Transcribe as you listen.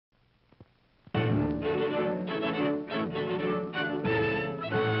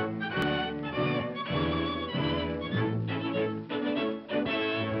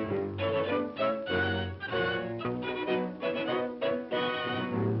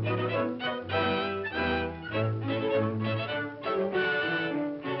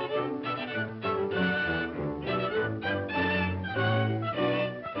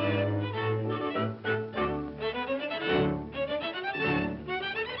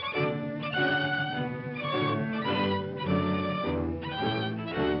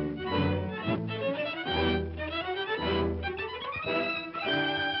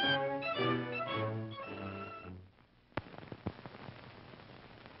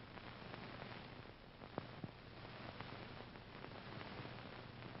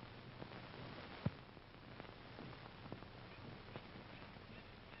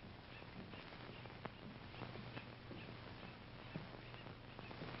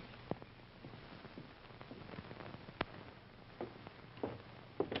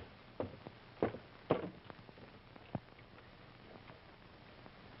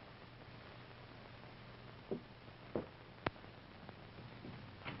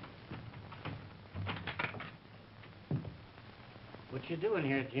you doing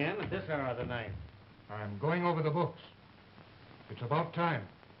here, Jim, at this hour of the night? I'm going over the books. It's about time.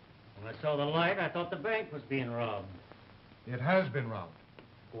 When I saw the light, I thought the bank was being robbed. It has been robbed.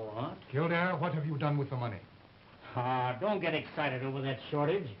 What? Kildare, what have you done with the money? Ah, don't get excited over that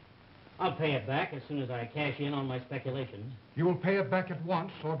shortage. I'll pay it back as soon as I cash in on my speculations. You will pay it back at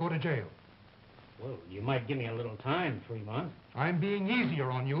once or go to jail. Well, you might give me a little time, Fremont. I'm being easier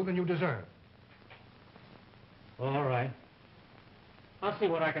on you than you deserve. All right. I'll see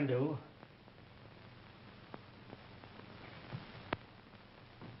what I can do.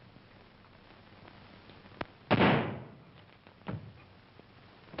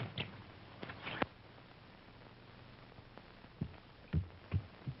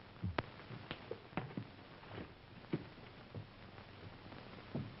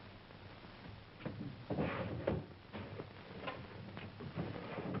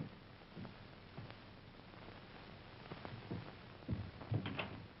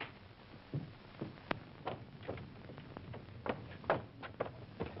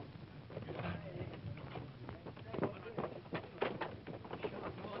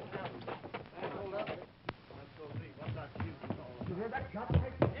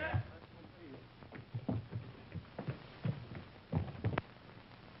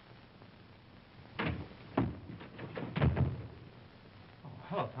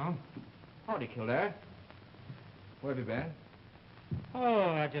 Hello, Tom. Howdy, Kildare. Where have you been?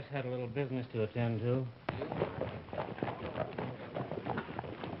 Oh, I just had a little business to attend to.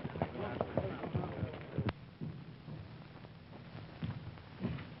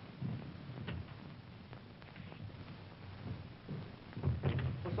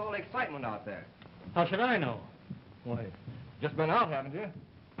 What's all the excitement out there? How should I know? Why, just been out, haven't you?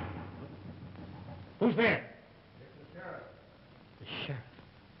 Who's there? It's the sheriff. The sheriff.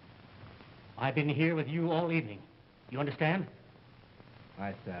 I've been here with you all evening. You understand?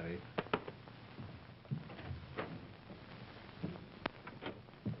 I savvy.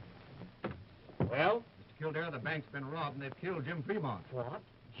 Well? Mr. Kildare, the bank's been robbed and they've killed Jim Fremont. What?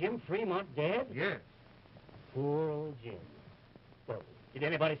 Jim Fremont dead? Yes. Poor old Jim. Well, did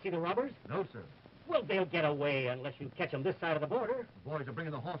anybody see the robbers? No, sir. Well, they'll get away unless you catch them this side of the border. The boys are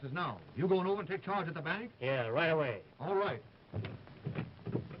bringing the horses now. You going over and take charge at the bank? Yeah, right away. All right.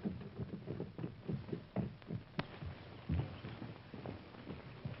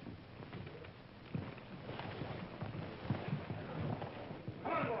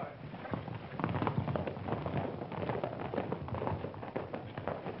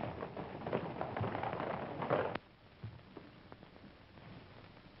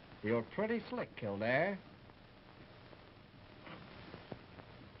 You're pretty slick, Kildare.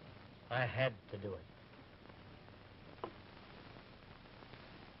 I had to do it.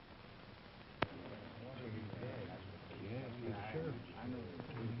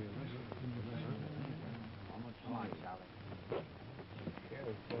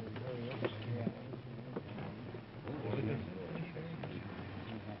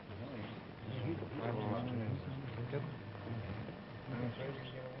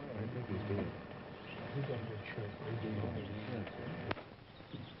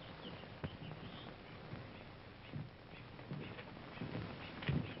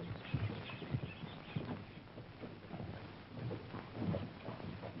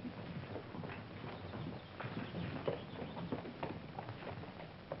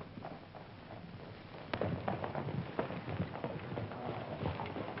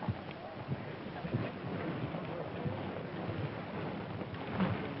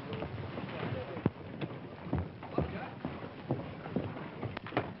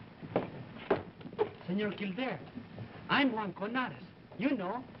 Senor Kildare, I'm Juan Conares. You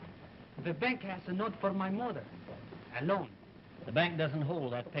know, the bank has a note for my mother. A loan. The bank doesn't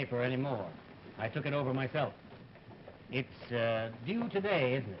hold that paper anymore. I took it over myself. It's due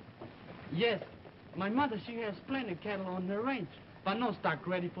today, isn't it? Yes. My mother, she has plenty of cattle on the range, but no stock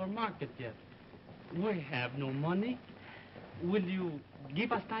ready for market yet. We have no money. Will you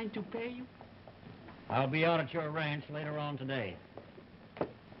give us time to pay you? I'll be out at your ranch later on today.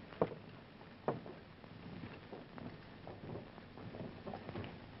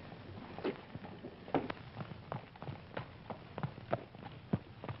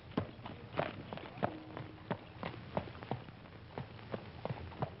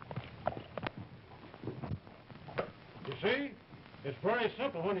 You see? It's very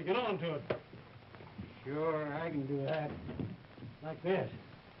simple when you get on to it. Sure, I can do that. Like this.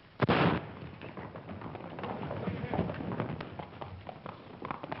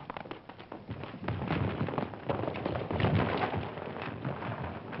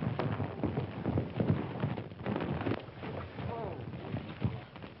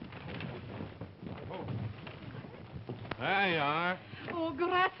 There you are. Oh,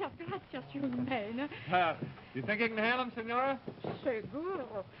 gracias, young man. You think you can handle him, Senora?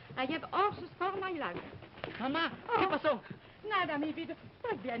 Seguro. I have horses for my life. Mamá, ¿qué pasó? Nada, mi vida.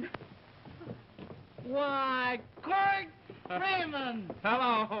 Estoy bien. Why, Curt Fremont!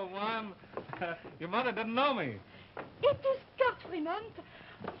 Hello, Mom. Your mother didn't know me. It is Curt Fremont.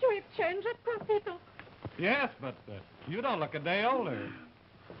 You have changed, poor people. Yes, but you don't look a day older.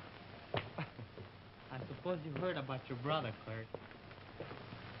 I suppose you heard about your brother, Curt.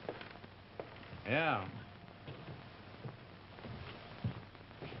 Yeah.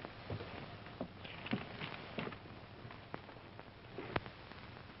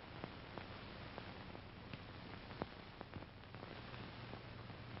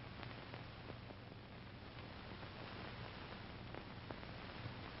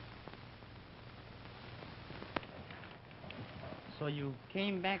 So you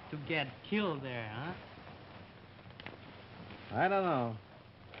came back to get killed there, huh? I don't know.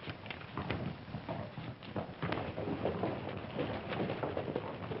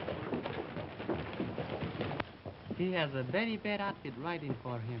 He has a very bad outfit riding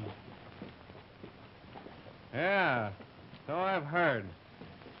for him. Yeah, so I've heard.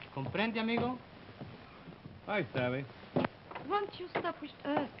 Comprende, amigo? Hi, Savvy. Won't you stop with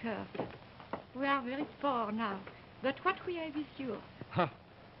us, Curt? We are very poor now, but what we have is yours.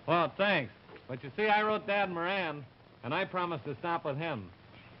 Well, thanks. But you see, I wrote Dad Moran, and I promised to stop with him.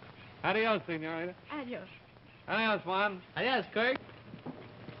 Adios, senorita. Adios. Adios, Juan. Adios, Curt.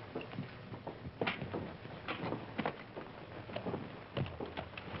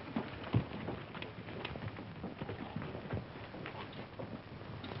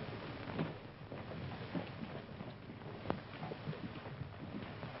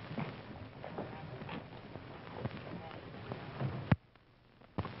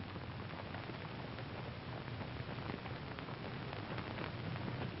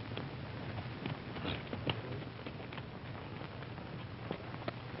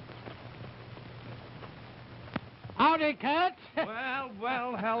 Howdy, Curt.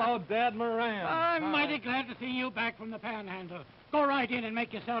 Well, hello, Dad Moran. I'm mighty glad to see you back from the Panhandle. Go right in and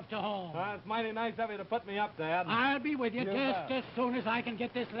make yourself to home. It's mighty nice of you to put me up, Dad. I'll be with you You just bet. as soon as I can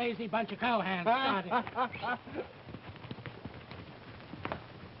get this lazy bunch of cowhands started.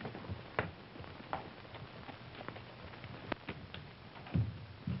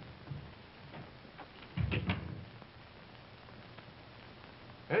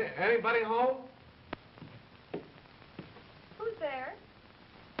 Anybody home? Who's there?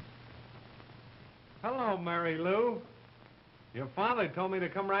 Hello, Mary Lou. Your father told me to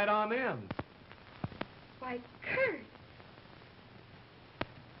come right on in. Why, Curt.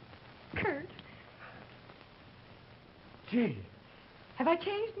 Curt, Gee. have I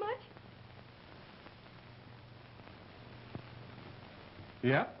changed much?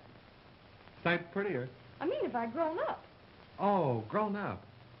 Yep. Sight prettier. I mean, have I grown up? Oh, grown up.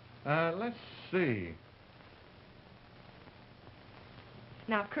 Let's see.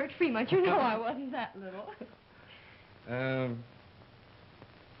 Now, Curt Fremont, you know I wasn't that little.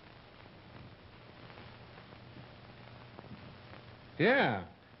 Yeah,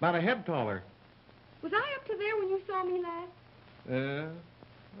 about a head taller. Was I up to there when you saw me last?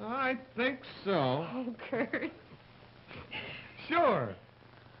 I think so. Oh, Curt. Sure.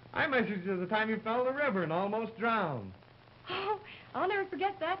 I measured you the time you fell in the river and almost drowned. Oh, I'll never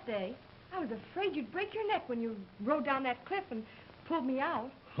forget that day. I was afraid you'd break your neck when you rode down that cliff and pulled me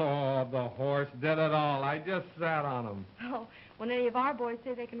out. Oh, the horse did it all. I just sat on him. Oh, when any of our boys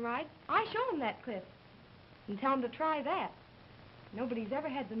say they can ride, I show them that cliff and tell them to try that. Nobody's ever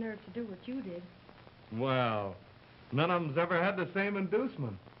had the nerve to do what you did. Well, none of them's ever had the same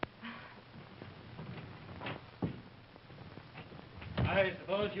inducement. I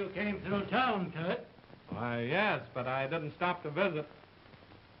suppose you came through town, Curt. Why, yes, but I didn't stop to visit.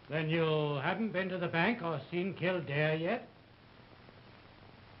 Then you haven't been to the bank or seen Kildare yet?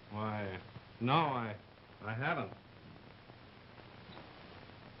 Why, no, I haven't.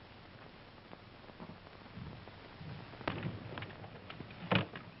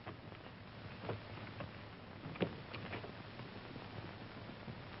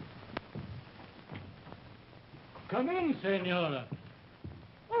 Come in, senora.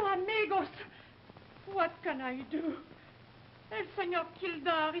 Oh, amigos, what can I do? El Senor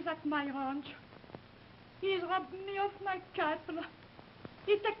Kildare is at my ranch. He's robbed me of my cattle.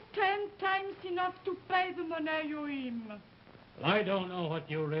 He took 10 times enough to pay the money you owe him. I don't know what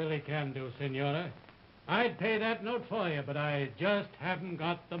you really can do, senora. I'd pay that note for you, but I just haven't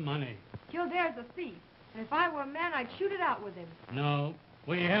got the money. Kildare's a thief, and if I were a man, I'd shoot it out with him. No,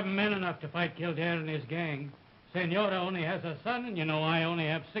 we haven't men enough to fight Kildare and his gang. Senora only has a son, and you know I only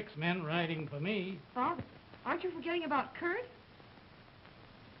have 6 men riding for me. Bob, aren't you forgetting about Curt?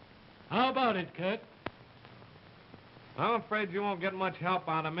 How about it, Curt? I'm afraid you won't get much help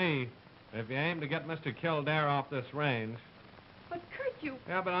out of me if you aim to get Mr. Kildare off this range. But Curt, you...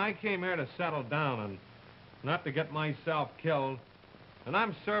 Yeah, but I came here to settle down and not to get myself killed. And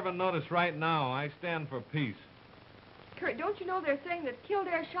I'm serving notice right now. I stand for peace. Curt, don't you know they're saying that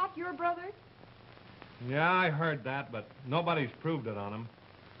Kildare shot your brother? Yeah, I heard that, but nobody's proved it on him.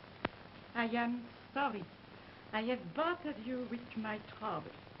 I am sorry. I have bothered you with my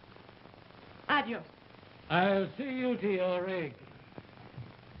trouble. Adios. I'll see you to your rig.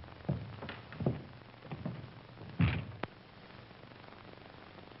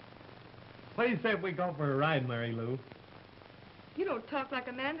 What do you say if we go for a ride, Mary Lou? You don't talk like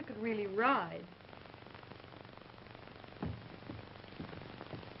a man that could really ride.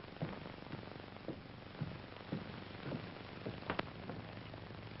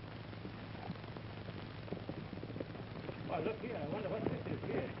 Well, look here. I wonder what this is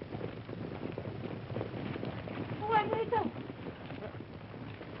here. Juanito!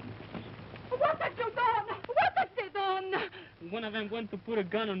 What have you done? What have they done? One of them went to put a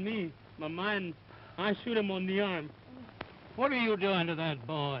gun on me. My man, I shoot him on the arm. What are you doing to that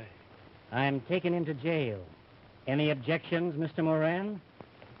boy? I'm taking him to jail. Any objections, Mr. Moran?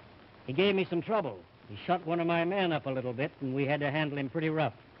 He gave me some trouble. He shot one of my men up a little bit, and we had to handle him pretty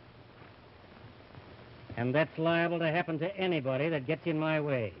rough. And that's liable to happen to anybody that gets in my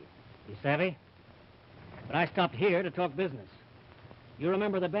way. You savvy? But I stopped here to talk business. You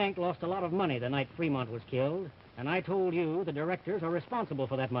remember the bank lost a lot of money the night Fremont was killed, and I told you the directors are responsible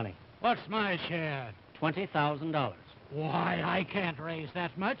for that money. What's my share? $20,000. Why, I can't raise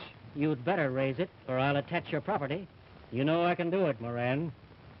that much. You'd better raise it, or I'll attach your property. You know I can do it, Moran.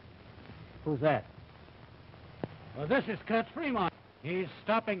 Who's that? Well, this is Curt Fremont. He's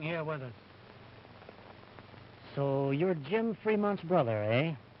stopping here with us. So you're Jim Fremont's brother,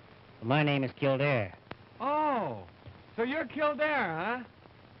 eh? My name is Kildare. Oh, so you're Kildare, huh?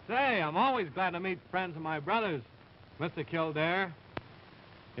 Say, I'm always glad to meet friends of my brother's, Mr. Kildare.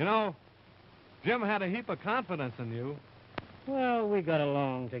 You know, Jim had a heap of confidence in you. Well, we got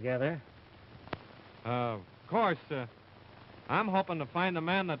along together. Of course, I'm hoping to find the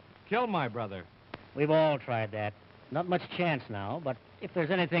man that killed my brother. We've all tried that. Not much chance now, but if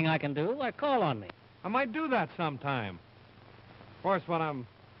there's anything I can do, why, call on me. I might do that sometime. Of course, what I'm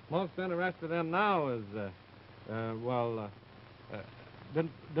most interested in now is,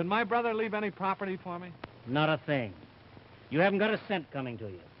 did my brother leave any property for me? Not a thing. You haven't got a cent coming to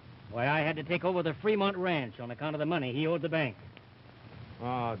you. Why, I had to take over the Fremont Ranch on account of the money he owed the bank.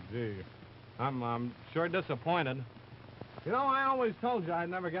 Oh, gee. I'm sure disappointed. You know, I always told you I'd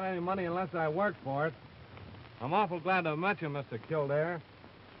never get any money unless I worked for it. I'm awful glad to have met you, Mr. Kildare.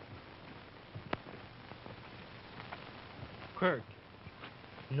 Curt,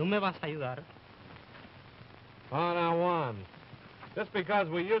 ¿no me vas a ayudar? Oh, now, Juan. Just because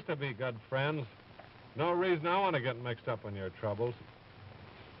we used to be good friends, no reason I want to get mixed up in your troubles.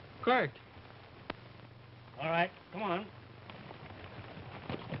 Curt. All right, come on.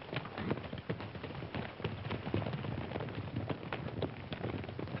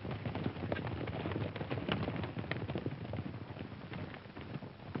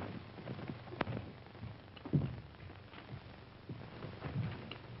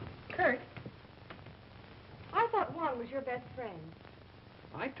 Curt, I thought Juan was your best friend.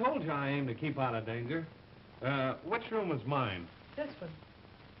 I told you I aim to keep out of danger. Which room is mine? This one.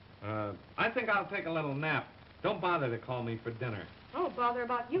 I think I'll take a little nap. Don't bother to call me for dinner. I don't bother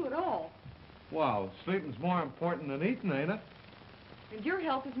about you at all. Well, sleeping's more important than eating, ain't it? And your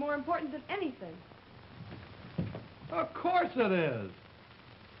health is more important than anything. Of course it is.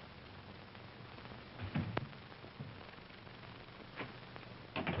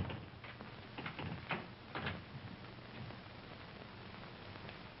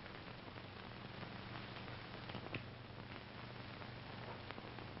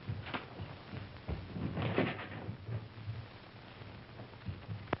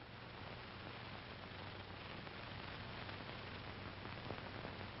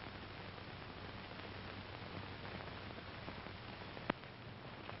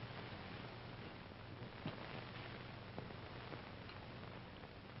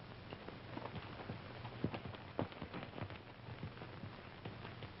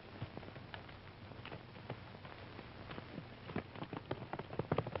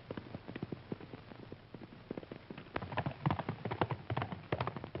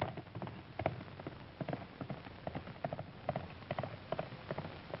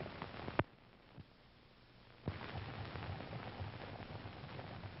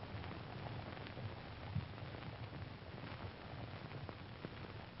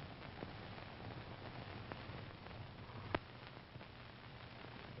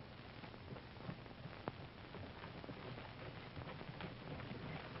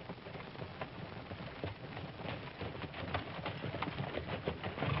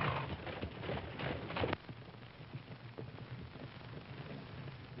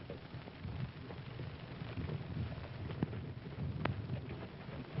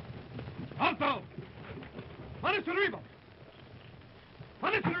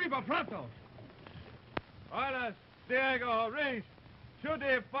 Arriba, pronto! Eilers, Diego, Reese, shoot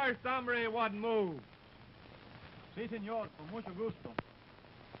the first hombre what move. Sí, señor, con mucho gusto.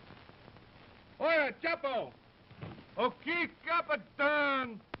 Oye, Chapo! Aquí,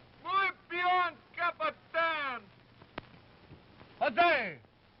 Capitan! Muy bien, Capitan! Jose!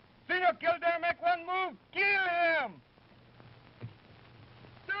 Senor Kildare make one move, kill him!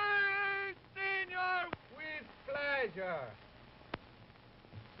 Sí, senor! With pleasure.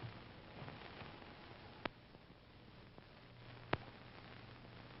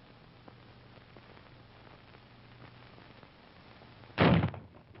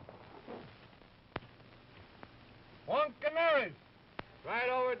 One canaries, right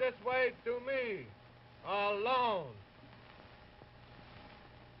over this way to me, alone.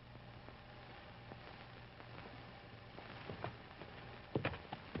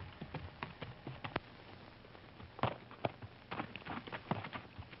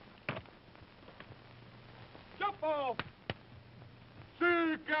 Chapo!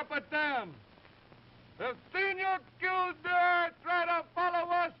 Si, Capitan! If Senor Kildare try to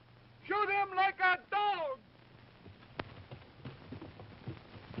follow us, shoot him like a dog!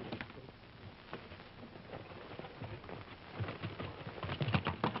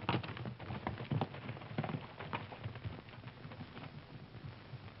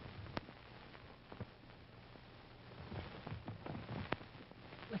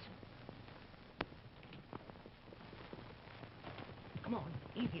 Come on,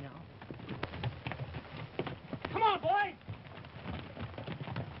 easy now. Come on, boys!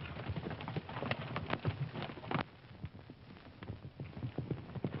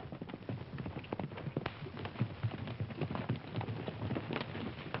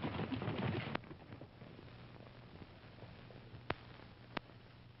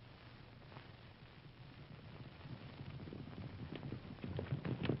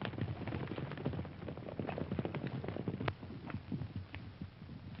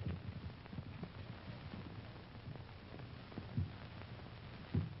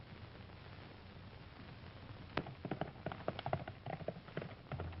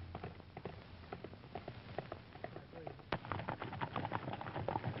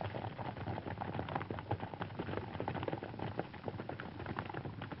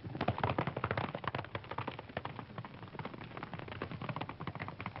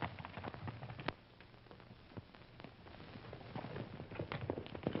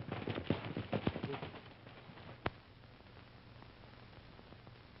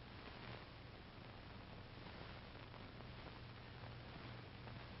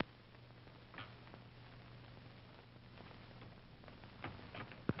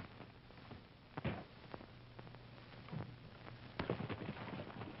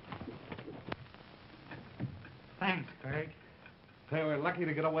 Thanks, Kurt. They were lucky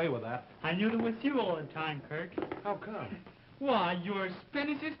to get away with that. I knew it was you all the time, Kurt. How come? Why, your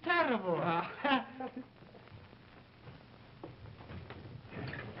Spanish is terrible.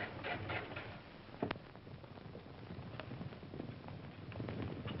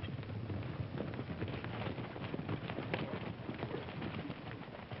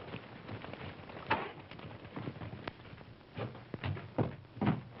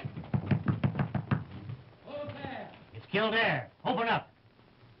 It's Kildare. Open up.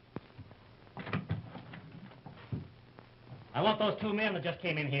 I want those two men that just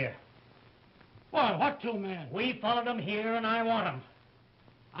came in here. What two men? We followed them here, and I want them.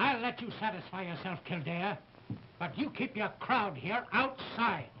 I'll let you satisfy yourself, Kildare. But you keep your crowd here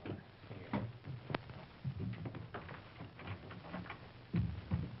outside.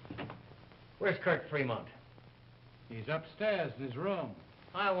 Where's Curt Fremont? He's upstairs in his room.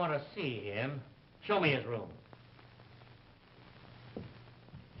 I want to see him. Show me his room.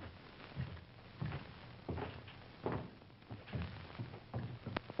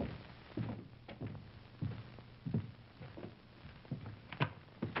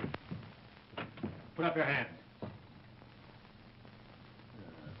 Put up your hands.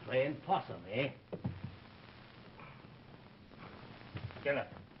 Playing possum, eh? Get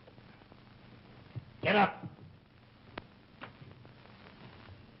up. Get up!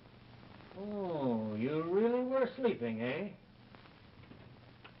 Oh, you really were sleeping, eh?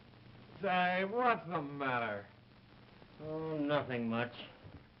 Say, what's the matter? Oh, nothing much.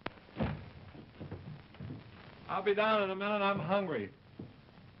 I'll be down in a minute. I'm hungry.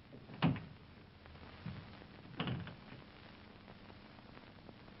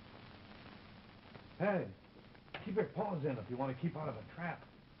 Hey, keep your paws in if you want to keep out of a trap.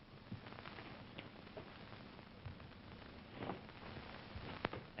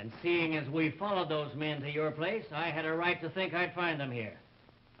 And seeing as we followed those men to your place, I had a right to think I'd find them here.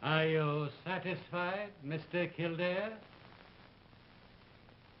 Are you satisfied, Mr. Kildare?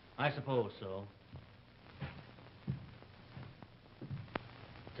 I suppose so.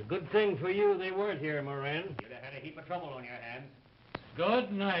 It's a good thing for you they weren't here, Moran. You'd have had a heap of trouble on your hands.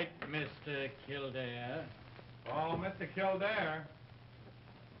 Good night, Mr. Kildare. Oh, Mr. Kildare.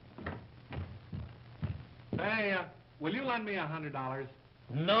 Hey, will you lend me $100?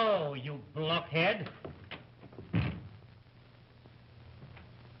 No, you blockhead.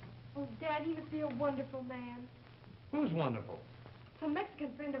 Oh, Dad, he must be a wonderful man. Who's wonderful? Some Mexican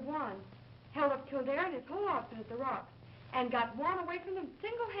friend of Juan held up Kildare and his whole outfit at the rocks and got Juan away from them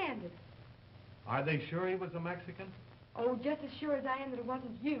single-handed. Are they sure he was a Mexican? Oh, just as sure as I am that it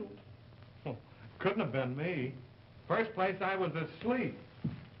wasn't you. Couldn't have been me. First place, I was asleep.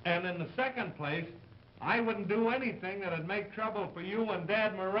 And in the second place, I wouldn't do anything that'd make trouble for you and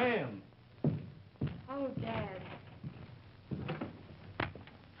Dad Moran. Oh, Dad.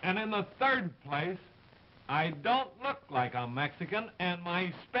 And in the third place, I don't look like a Mexican, and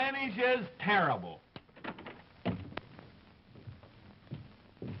my Spanish is terrible.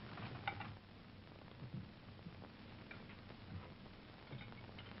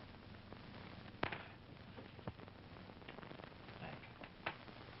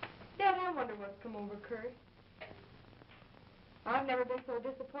 Dad, I wonder what's come over Curt. I've never been so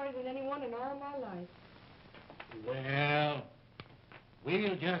disappointed in anyone in all my life. Well,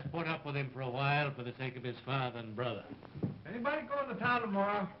 we'll just put up with him for a while for the sake of his father and brother. Anybody going to town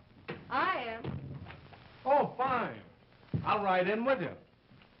tomorrow? I am. Oh, fine. I'll ride in with you.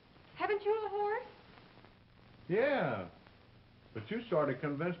 Haven't you a horse? Yeah. But you sort of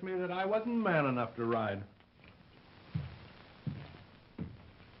convinced me that I wasn't man enough to ride.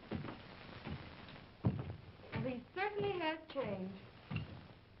 Well, he certainly has changed.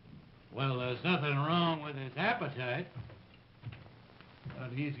 Well, there's nothing wrong with his appetite.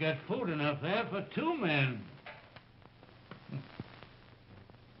 But he's got food enough there for 2 men.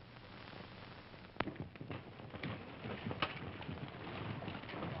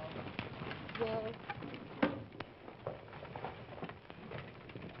 Well,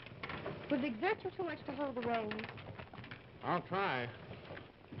 would it exert you too much to hold the reins? I'll try.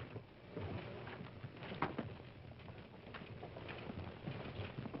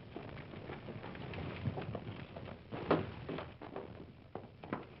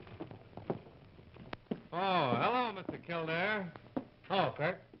 Oh, hello, Mr. Kildare. Oh,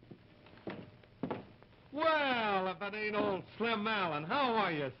 Curt. Well, if it ain't old Slim Allen. How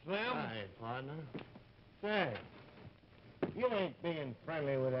are you, Slim? Hi, partner. Say, you ain't being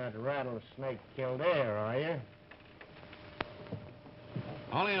friendly with that rattlesnake Kildare, are you?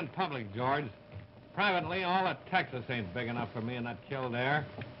 Only in public, George. Privately, all of Texas ain't big enough for me and that Kildare.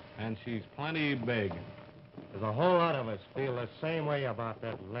 And she's plenty big. There's a whole lot of us feel the same way about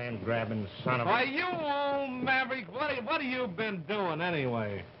that land-grabbing son of a... Why, you old maverick, what have you been doing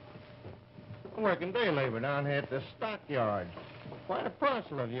anyway? I'm working day labor down here at the stockyard. Quite a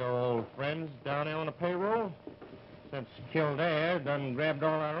parcel of your old friends down there on the payroll. Since Kildare done grabbed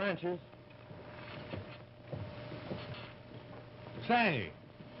all our ranches. Say,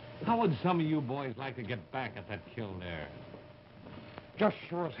 how would some of you boys like to get back at that Kildare? Just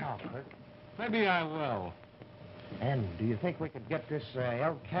show us how, Curt. Maybe I will. And do you think we could get this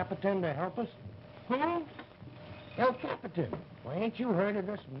El Capitan to help us? Who? El Capitan. Why, ain't you heard of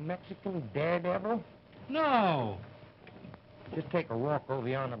this Mexican daredevil? No. Just take a walk over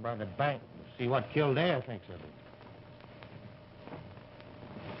yonder by the bank and see what Kildare thinks of it.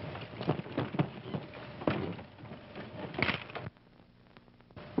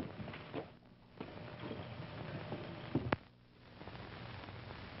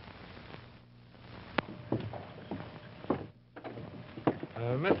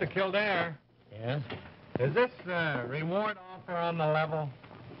 Mr. Kildare, Yes? is this reward offer on the level?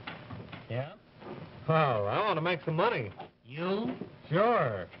 Yeah? Oh, I want to make some money. You?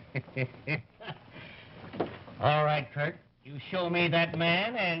 Sure. All right, Curt. You show me that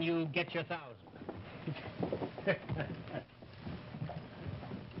man, and you get your 1,000.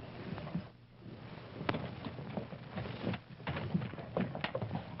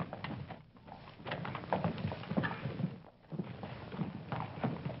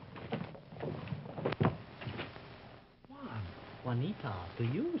 Juanita, to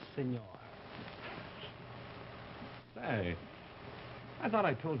you, senor. Say, I thought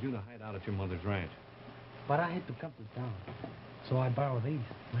I told you to hide out at your mother's ranch. But I had to come to town, so I borrowed these.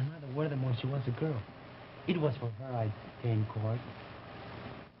 My mother wore them when she was a girl. It was for her I came court.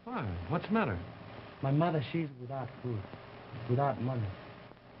 Why? What's the matter? My mother, she's without food, without money.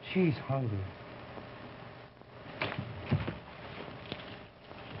 She's hungry.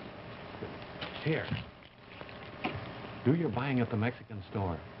 Here. Do your buying at the Mexican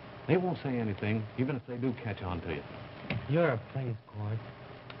store. They won't say anything, even if they do catch on to you. You're a place, Curt.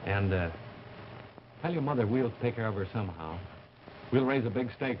 And, tell your mother we'll take care of her somehow. We'll raise a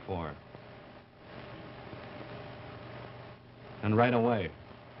big stake for her. And right away.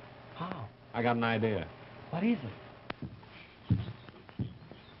 How? I got an idea. What is it?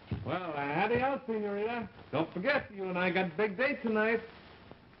 Well, adios, senorita. Don't forget, you and I got a big date tonight.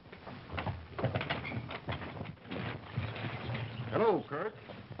 Hello, Curt.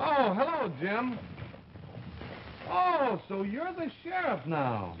 Oh, hello, Jim. Oh, so you're the sheriff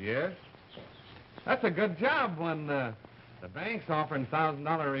now. Yes? That's a good job when the bank's offering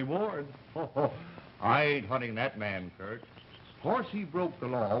 $1,000 rewards. Oh, I ain't hunting that man, Curt. Of course, he broke the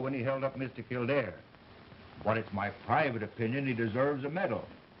law when he held up Mr. Kildare. But it's my private opinion he deserves a medal.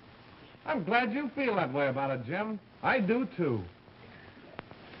 I'm glad you feel that way about it, Jim. I do, too.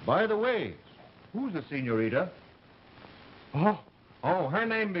 By the way, who's the senorita? Oh, her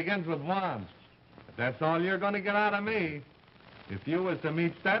name begins with Juan. But that's all you're going to get out of me. If you was to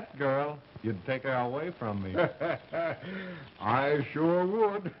meet that girl, you'd take her away from me. I sure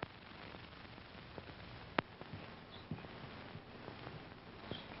would.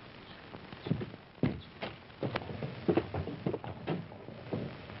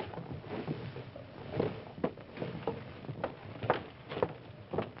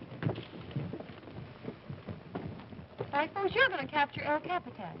 I suppose you're going to capture El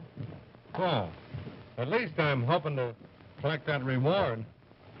Capitan. Oh, at least I'm hoping to collect that reward.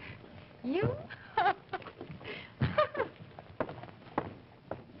 You?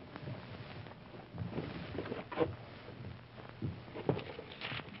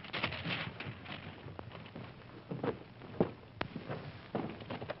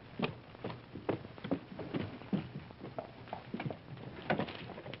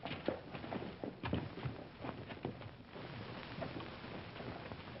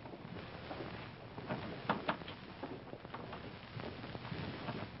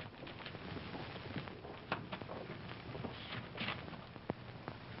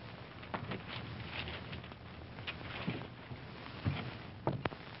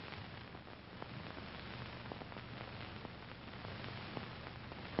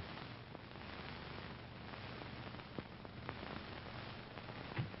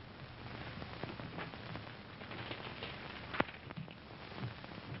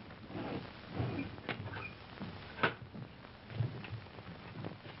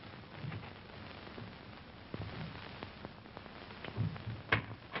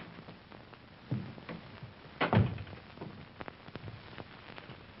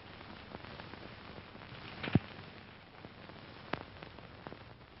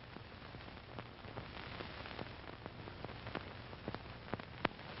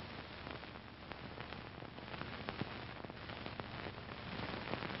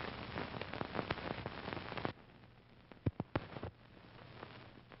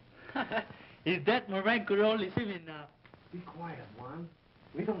 Is that Moran could only see me now? Be quiet, Juan.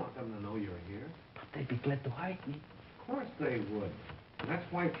 We don't want them to know you're here. But they'd be glad to hide me. Of course they would. And that's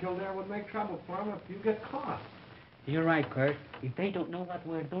why Kildare would make trouble for them if you get caught. You're right, Curt. If they don't know what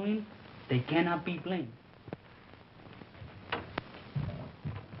we're doing, they cannot be blamed.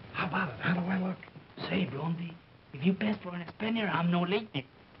 How about it? How do I look? Say, Blondie, if you pass for an Spaniard, I'm no lady.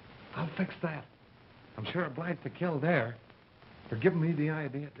 I'll fix that. I'm sure obliged to Kildare for giving me the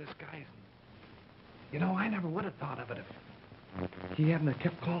idea of disguising. You know, I never would have thought of it if he hadn't have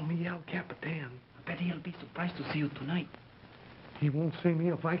kept calling me El Capitan. I bet he'll be surprised to see you tonight. He won't see me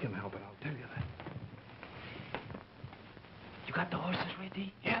if I can help it, I'll tell you that. You got the horses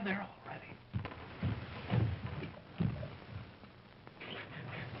ready? Yeah, they're all ready.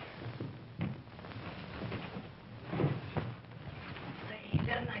 Say, is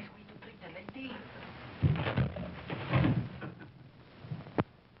that a nice way to treat the lady?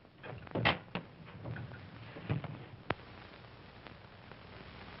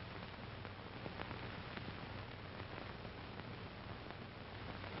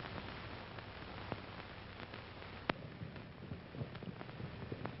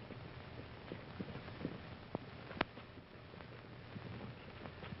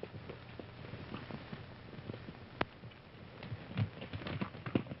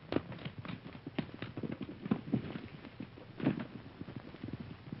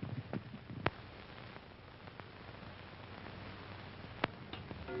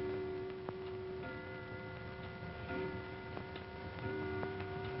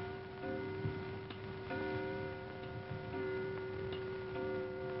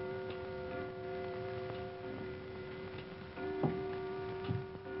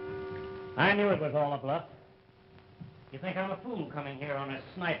 I knew it was all a bluff. You think I'm a fool coming here on a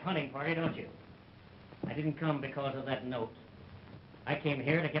snipe hunting party, don't you? I didn't come because of that note. I came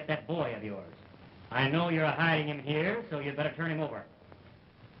here to get that boy of yours. I know you're hiding him here, so you'd better turn him over.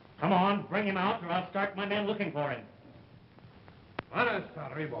 Come on, bring him out, or I'll start my men looking for him. Manos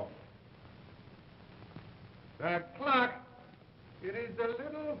arriba. The clock, it is a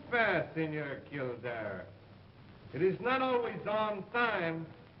little fast, Senor Kildare. It is not always on time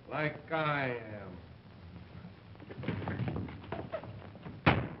like I am.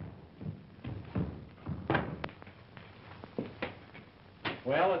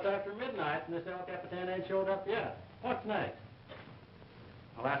 Well, it's after midnight, and this El Capitan ain't showed up yet. What's next?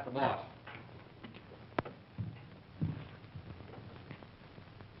 I'll ask the boss.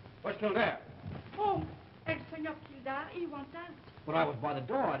 Where's Kildare? Oh, El Senor Kildare, he wants out. But I was by the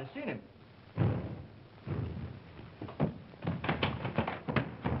door. I'd have seen him.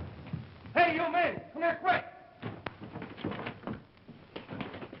 Hey, you men! Come here quick!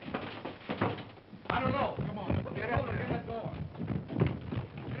 I don't know. Come on. Get over here. That door.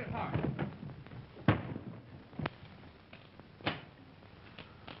 Get it hard.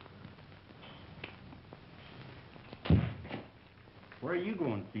 Where are you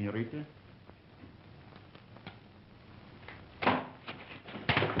going, senorita?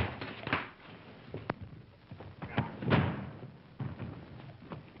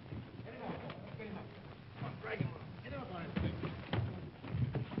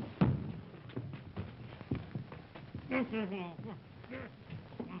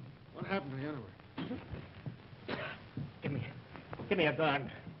 What happened to you anyway? Give me a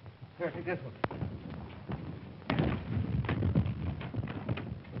gun. Here, take this one.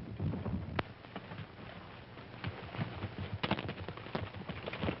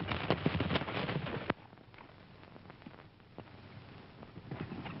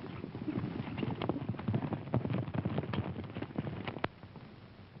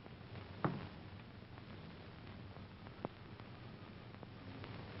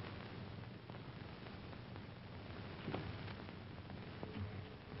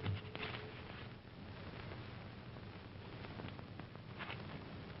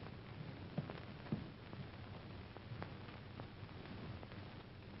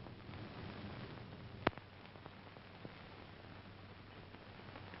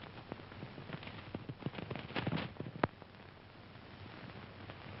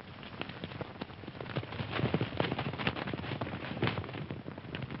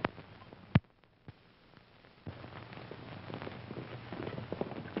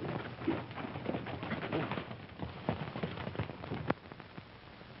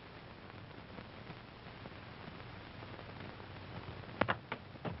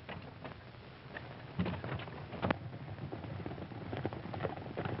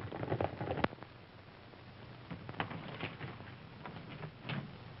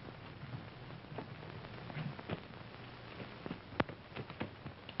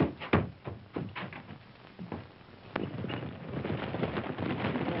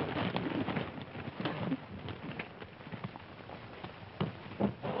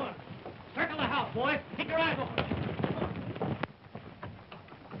 Boy, keep your eyes open.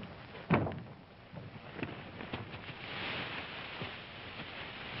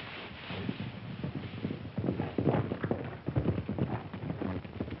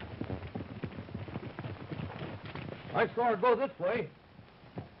 I saw it go this way.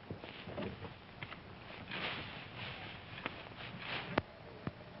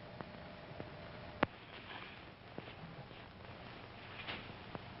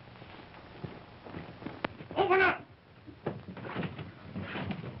 Open up!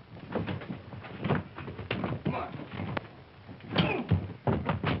 Come on.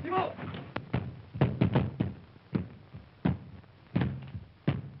 Timo!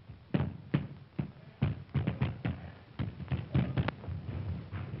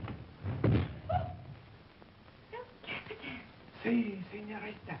 Si,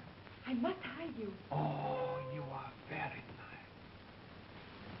 señorita. I must hide you. Oh, you are very nice.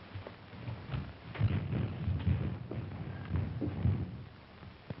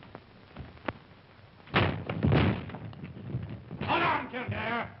 Hold on,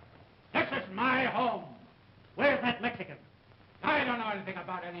 Kildare. This is my home. Where's that Mexican? I don't know anything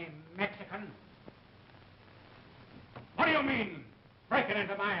about any Mexican. What do you mean, breaking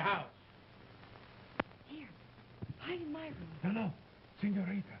into my house? Here, hide in my room. No,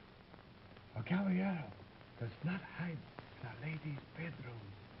 señorita. A caballero does not hide in a lady's bedroom.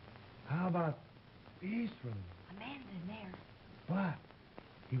 How about the east room? A man's in there. But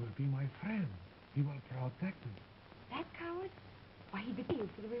he will be my friend. He will protect me. That coward? Why, he'd be you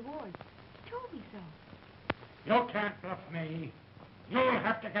for the reward. me so. You can't bluff me. You'll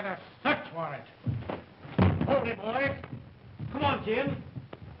have to get a search warrant. Hold it, boys. Come on, Jim.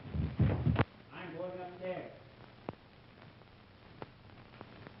 I'm going up there.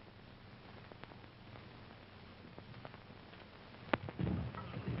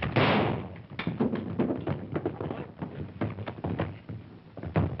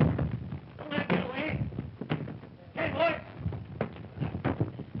 Don't let it get away. Hey, boys.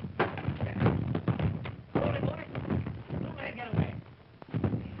 Hold it, boys. Don't let it get away.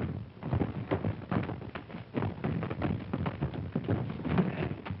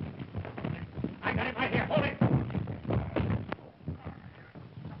 I got it right here. Hold it.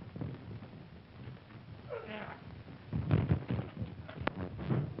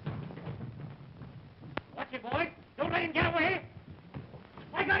 Watch it, boy. Don't let him get away.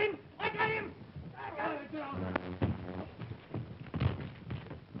 I got him. I got him. I got him.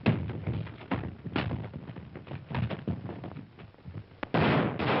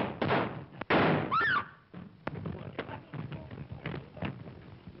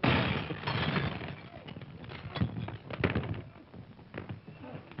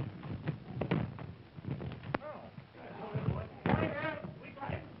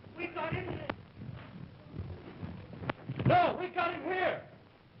 We got him. No, we got him here.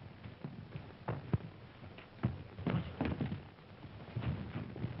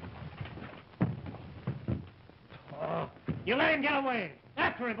 Oh, you let him get away.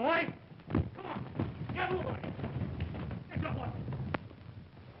 After him, boy. Come on. Get moving. Get your horse.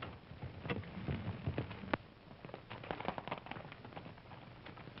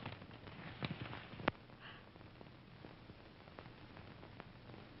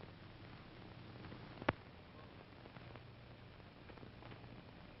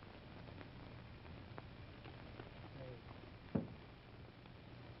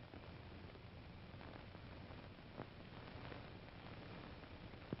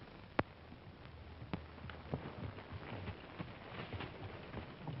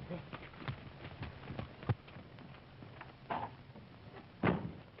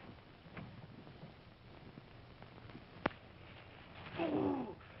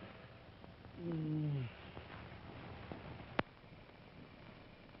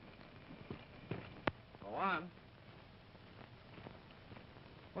 Go on.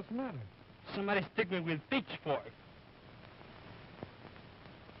 What's the matter? Somebody stick me with pitchfork.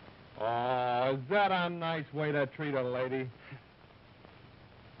 Oh, is that a nice way to treat a lady?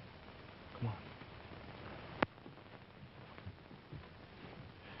 Come on.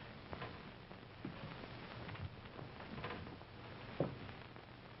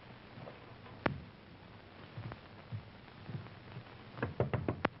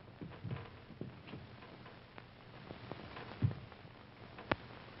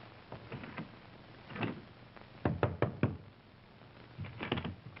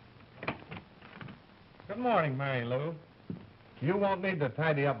 Good morning, Mary Lou. You won't need to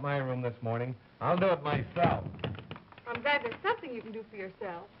tidy up my room this morning. I'll do it myself. I'm glad there's something you can do for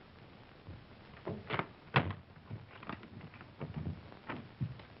yourself. If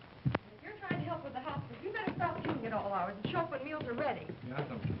you're trying to help with the house, you better stop eating at all hours and show up when meals are ready. Yes,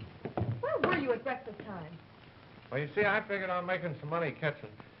 Where were you at breakfast time? Well, you see, I figured on making some money catching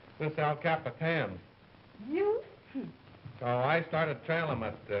this Capitan. You? So I started trailing him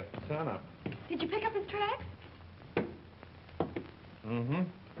at sunup. Did you pick up his tracks? Mm-hmm.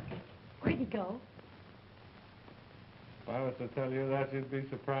 Where'd he go? If I was to tell you that, you'd be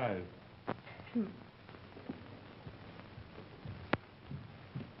surprised.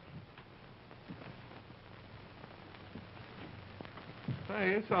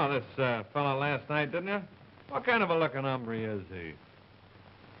 Say, you saw this fellow last night, didn't you? What kind of a looking hombre is he?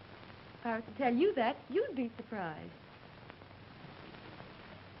 If I was to tell you that, you'd be surprised.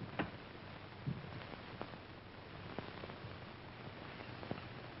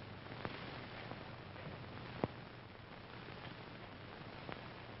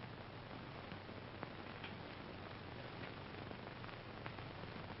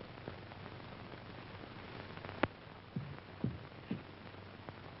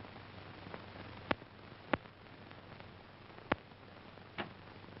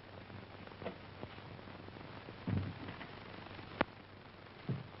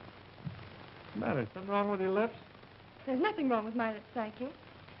 What's the matter? Something wrong with your lips? There's nothing wrong with my lips, thank you.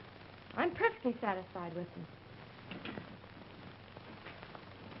 I'm perfectly satisfied with them.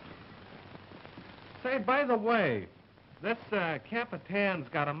 Say, by the way, this Capitan's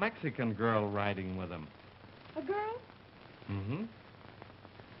got a Mexican girl riding with him. A girl? Mm-hmm.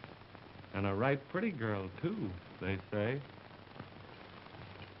 And a right pretty girl, too, they say.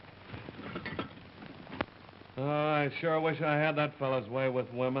 Oh, I sure wish I had that fella's way with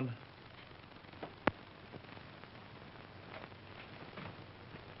women.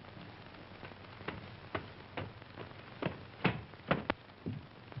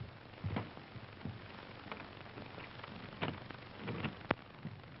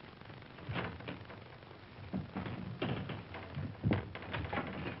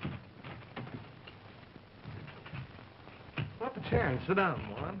 Pull up a chair and sit down,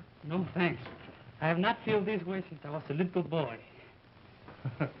 Moran. No, thanks. I have not felt this way since I was a little boy.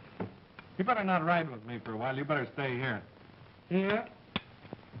 You better not ride with me for a while. You better stay here. Here?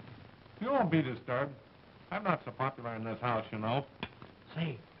 You won't be disturbed. I'm not so popular in this house, you know.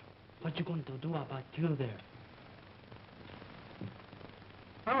 Say, what you going to do about Kildare?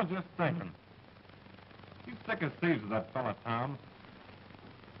 I was just thinking. He's thick as thieves with that fella, Tom.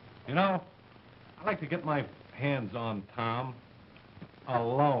 You know, I'd like to get my hands on Tom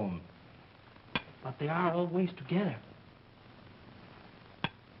alone. But they are always together.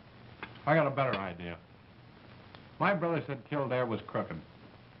 I got a better idea. My brother said Kildare was crooked.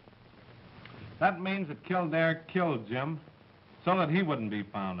 That means that Kildare killed Jim so that he wouldn't be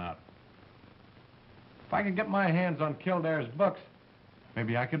found out. If I could get my hands on Kildare's books,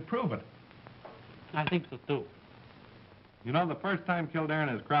 maybe I could prove it. I think so, too. You know, the first time Kildare and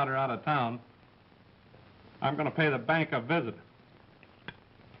his crowd are out of town, I'm going to pay the bank a visit.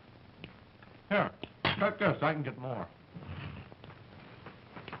 Here, take this. I can get more.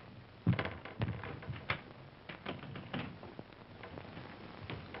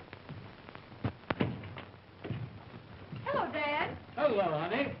 Hello, Dad. Hello,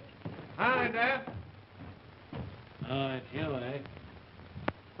 honey. Hi, Dad. Oh, it's you, eh?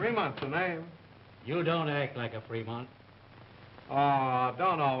 Fremont's the name. You don't act like a Fremont. Oh,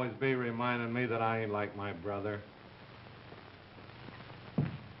 don't always be reminding me that I ain't like my brother.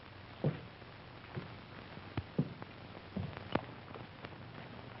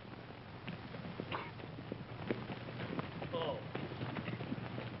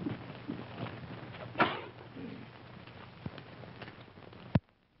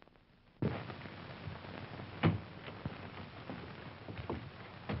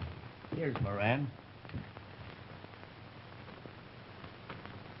 Here's Moran.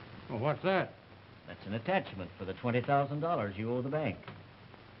 Well, what's that? That's an attachment for the $20,000 you owe the bank.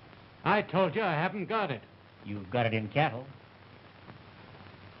 I told you I haven't got it. You've got it in cattle.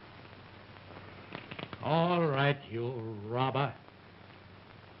 All right, you robber.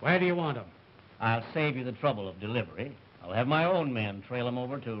 Where do you want 'em? I'll save you the trouble of delivery. I'll have my own men trail them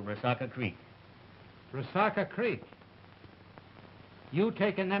over to Resaca Creek. Resaca Creek. You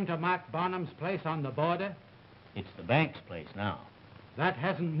taking them to Mark Barnum's place on the border? It's the bank's place now. That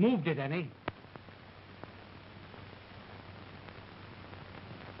hasn't moved it any.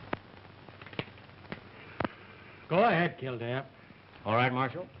 Go ahead, Kildare. All right,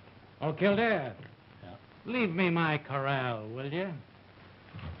 Marshal? Oh, Kildare. Yeah. Leave me my corral, will you?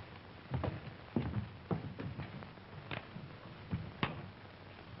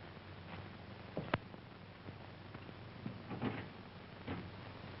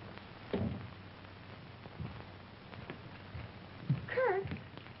 Kurt,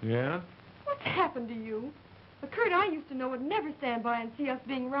 Yeah? what's happened to you? The Kurt I used to know would never stand by and see us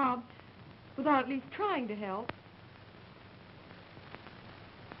being robbed without at least trying to help.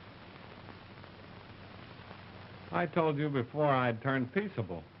 I told you before I'd turned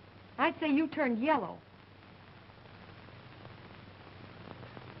peaceable. I'd say you turned yellow.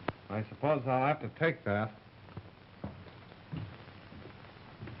 I suppose I'll have to take that.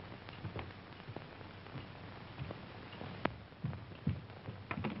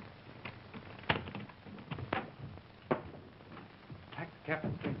 Pack the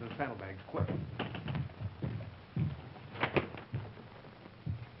captain's things in the saddlebags, quick.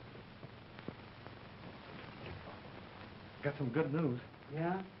 Got some good news.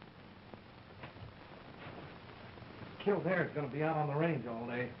 Yeah? Kildare's going to be out on the range all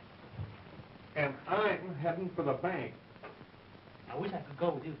day. And I'm heading for the bank. I wish I could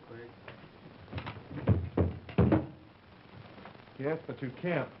go with you, Kurt. Yes, but you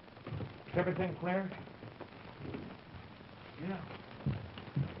can't. Is everything clear? Yeah.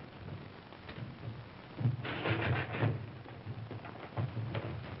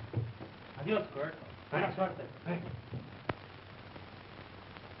 Adios, Kurt. Buena suerte. Hey.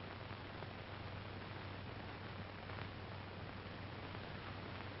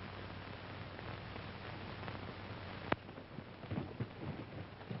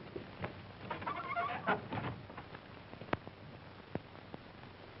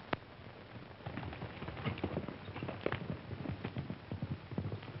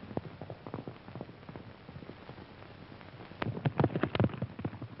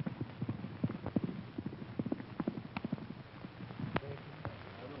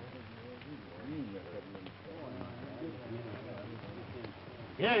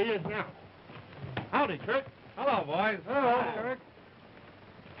 Yeah, he is now. Howdy, Curt. Hello, boys. Hello, Curt.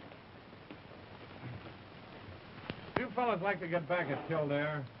 You fellas like to get back at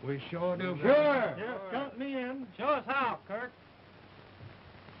Kildare? We sure do. Sure. Yeah, count me in. Show us how, Curt.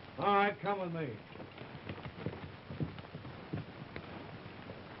 All right, come with me.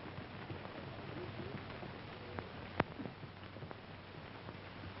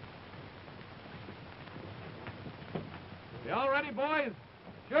 You all ready, boys?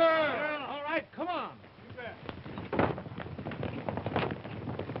 Sure. Yeah, all right, come on. You bet.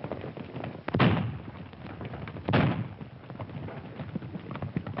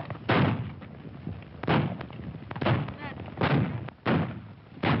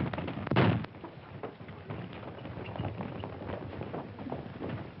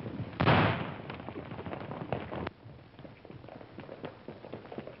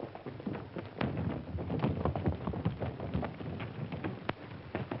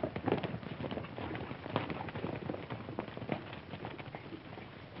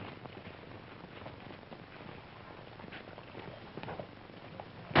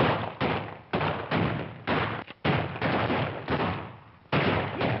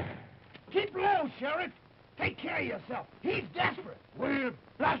 Keep low, Sheriff. Take care of yourself. He's desperate. We'll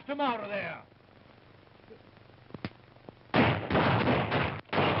blast him out of there.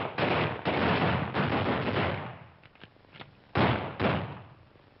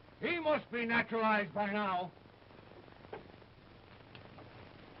 He must be naturalized by now.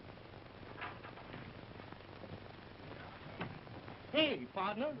 Hey,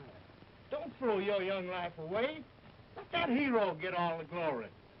 partner. Don't throw your young life away. Let that hero get all the glory.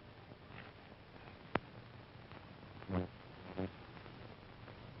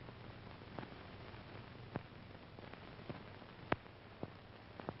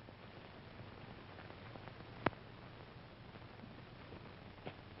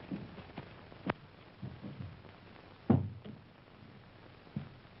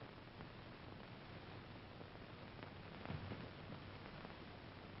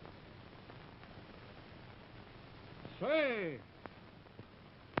 Say,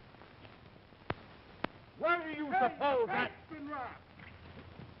 where do you suppose that's been robbed?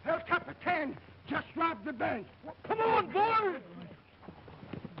 El Capitan just robbed the bank. Come on, boys!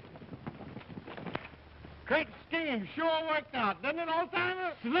 Great scheme, sure worked out, doesn't it,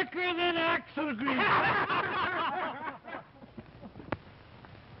 old-timer? Slicker than axle grease.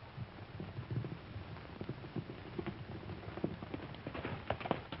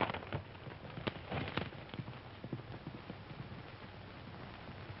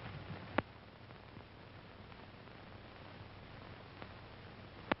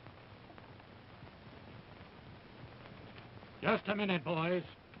 Just a minute, boys.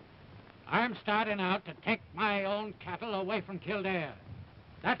 I'm starting out to take my own cattle away from Kildare.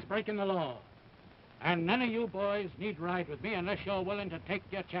 That's breaking the law. And none of you boys need ride with me unless you're willing to take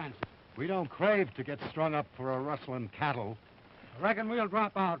your chances. We don't crave to get strung up for a rustling cattle. I reckon we'll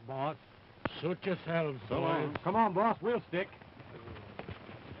drop out, boss. Suit yourselves, boys. Come on, boss. We'll stick.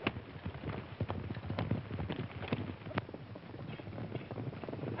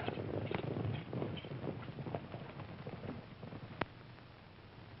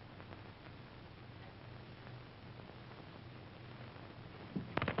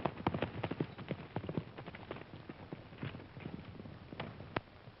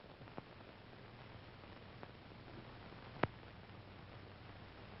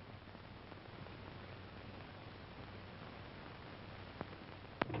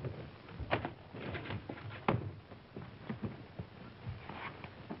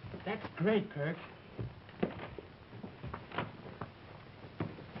 That's great, Curt.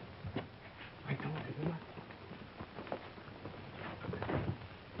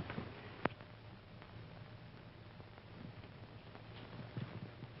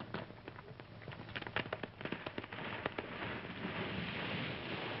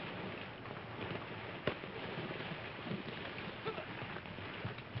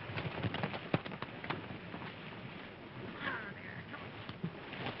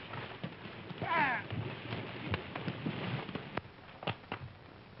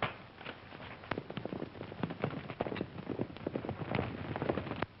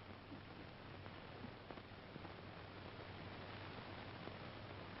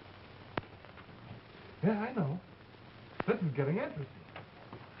 Yeah, I know. This is getting interesting.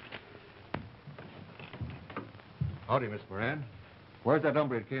 Howdy, Miss Moran. Where's that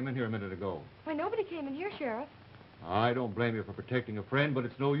hombre that came in here a minute ago? Why, nobody came in here, Sheriff. I don't blame you for protecting a friend, but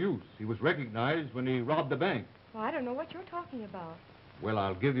it's no use. He was recognized when he robbed the bank. Well, I don't know what you're talking about. Well,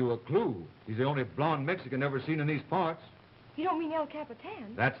 I'll give you a clue. He's the only blonde Mexican ever seen in these parts. You don't mean El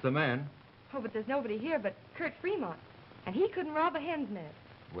Capitan? That's the man. Oh, but there's nobody here but Curt Fremont. And he couldn't rob a hen's nest.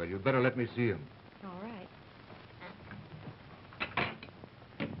 Well, you better let me see him. All right.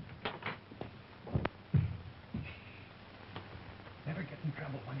 Never get in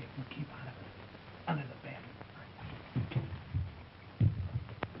trouble when you can keep out of it. Under the bed.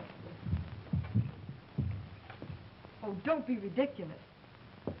 Oh, don't be ridiculous.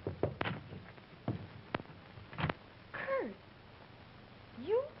 Curt,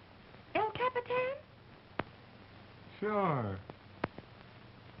 you? El Capitan? Sure.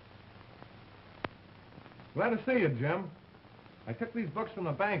 Glad to see you, Jim. I took these books from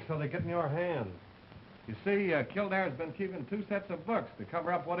the bank so they get in your hands. You see, Kildare's been keeping 2 sets of books to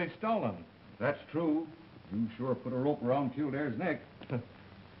cover up what he's stolen. That's true. You sure put a rope around Kildare's neck.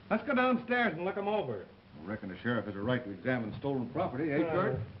 Let's go downstairs and look them over. I reckon the sheriff has a right to examine stolen property, eh,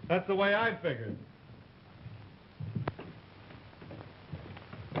 Curt? That's the way I figured.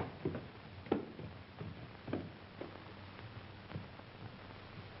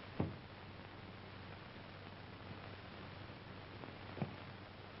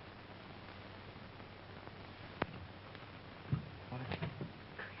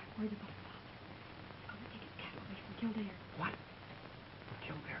 Worried about Father. He's going to take his cattle away from Kildare. What? If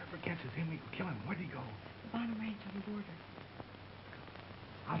Kildare ever catches him, we can kill him. Where'd he go? The bottom ranch on the border.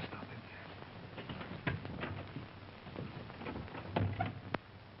 I'll stop him there.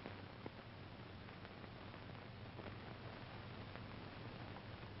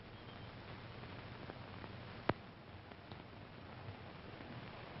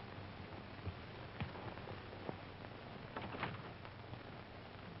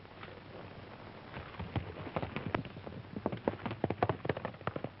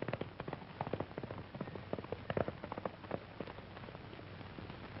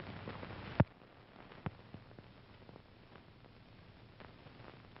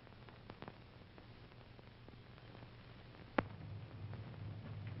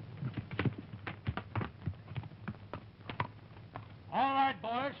 All right,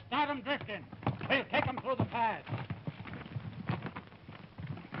 boys, start 'em drifting. We'll take 'em through the pass.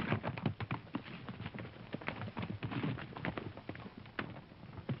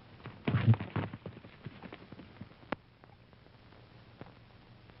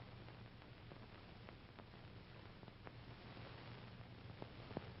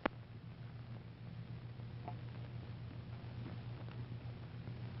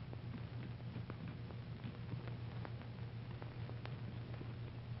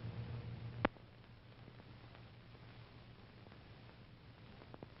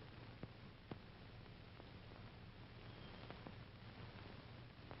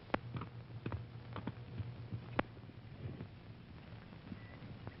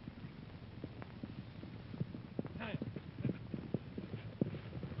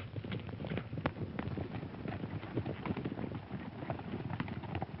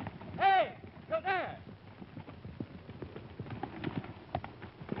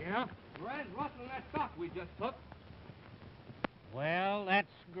 Yeah? Red, rustling that stock we just took. Well, that's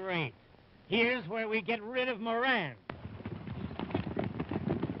great. Here's where we get rid of Moran.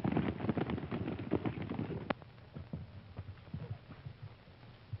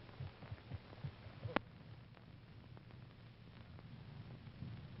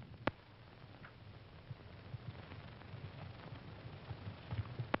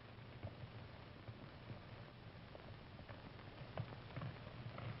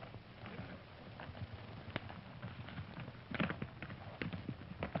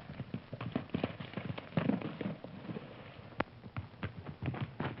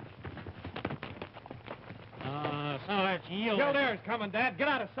 So it's you. Kildare's coming, Dad. Get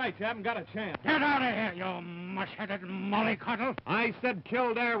out of sight. You haven't got a chance. Get out of here, you mush-headed mollycoddle. I said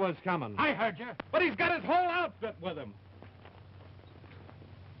Kildare was coming. I heard you. But he's got his whole outfit with him.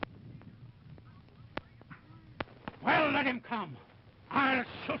 Well, let him come. I'll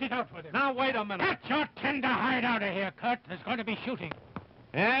shoot it out with him. Now, wait a minute. Get your tender hide out of here, Curt. There's going to be shooting.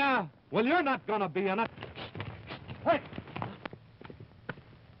 Yeah? Well, you're not going to be in it. Wait.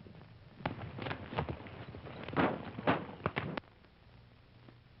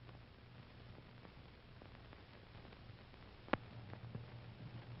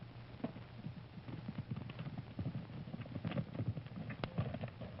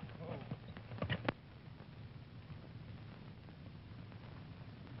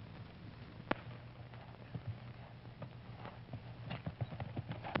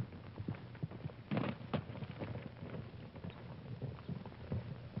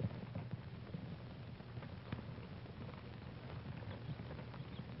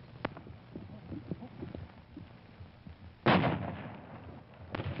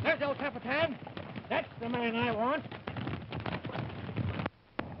 El Capitan. That's the man I want.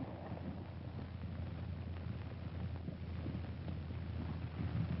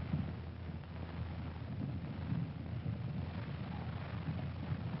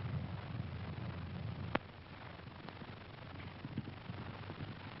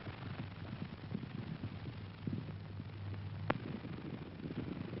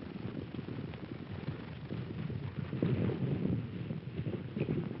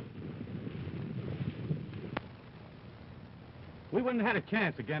 We wouldn't have had a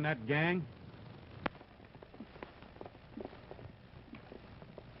chance against that gang.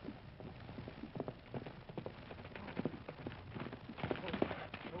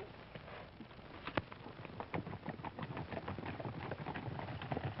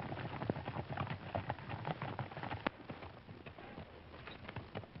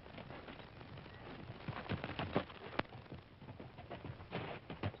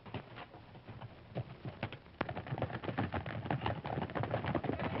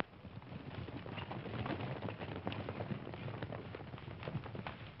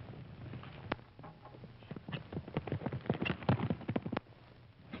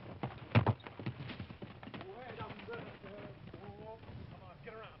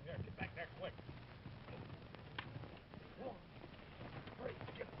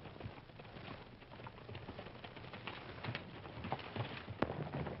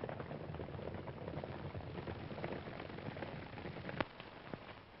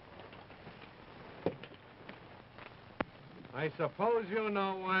 I suppose you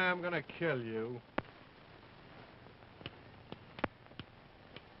know why I'm gonna kill you.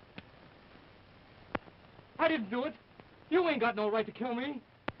 I didn't do it. You ain't got no right to kill me.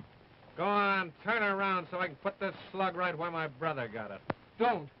 Go on, turn around so I can put this slug right where my brother got it.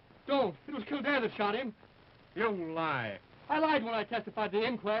 Don't. It was Kildare that shot him. You lie. I lied when I testified at the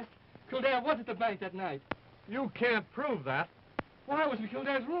inquest. Kildare was at the bank that night. You can't prove that. Well, I was in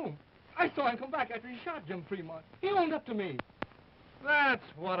Kildare's room. I saw him come back after he shot Jim Fremont. He owned up to me. That's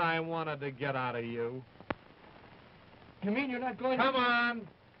what I wanted to get out of you. You mean you're not going Come on.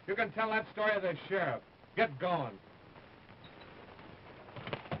 You can tell that story to the sheriff. Get going.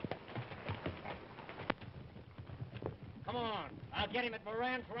 Come on. I'll get him at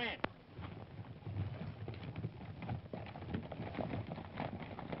Moran's ranch.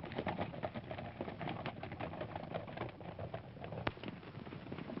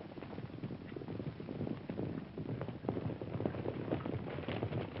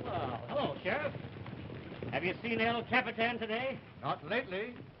 Well, hello, Sheriff. Have you seen El Capitan today? Not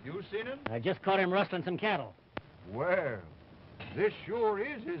lately. You seen him? I just caught him rustling some cattle. Well, this sure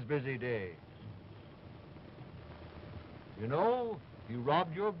is his busy day. You know, he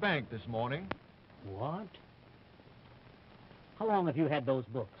robbed your bank this morning. What? How long have you had those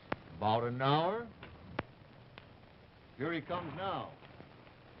books? About an hour. Here he comes now.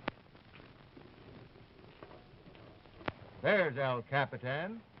 There's El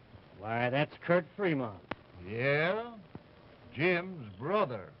Capitan. Why, that's Curt Fremont. Yeah, Jim's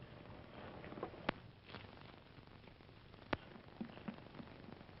brother.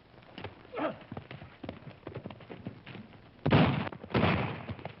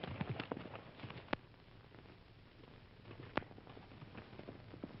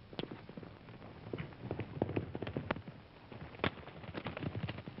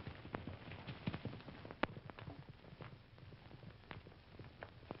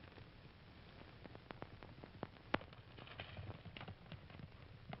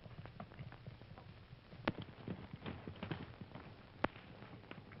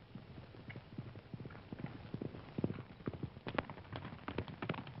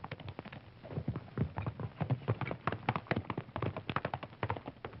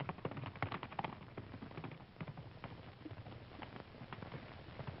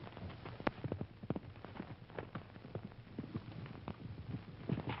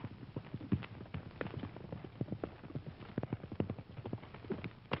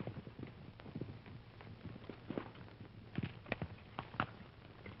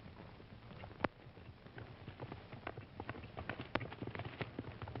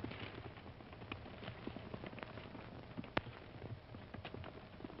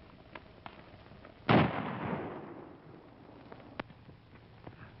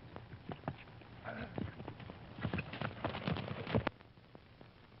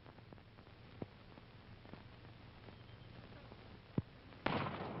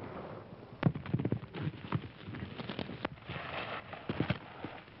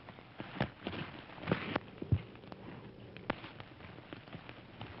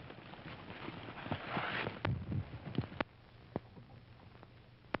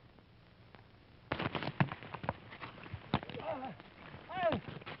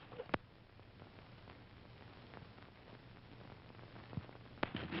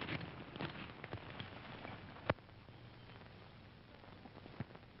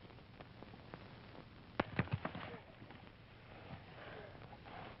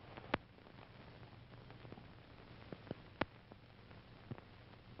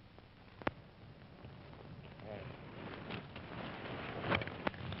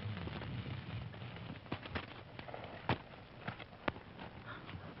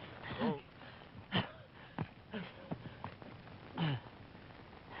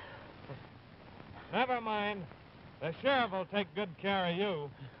 Never mind. The sheriff will take good care of you.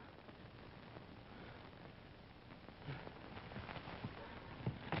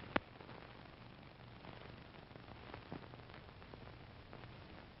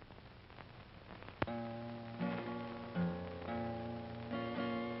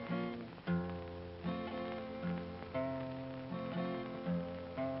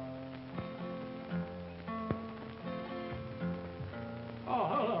 Oh,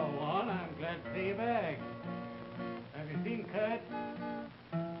 hello, Walt. I'm glad to see you back. Have you seen Curt?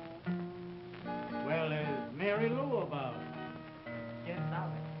 Well, is Mary Lou about? Yes,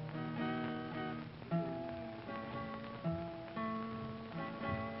 Sally.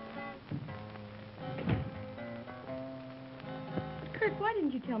 Curt, why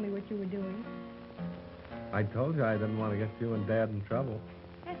didn't you tell me what you were doing? I told you I didn't want to get you and Dad in trouble.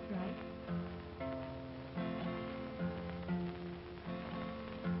 That's right.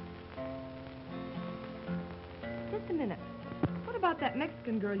 Just a minute. What about that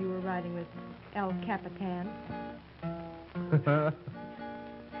Mexican girl you were riding with, El Capitan?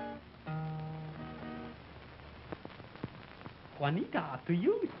 Juanita, to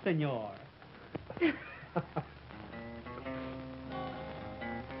you, senor.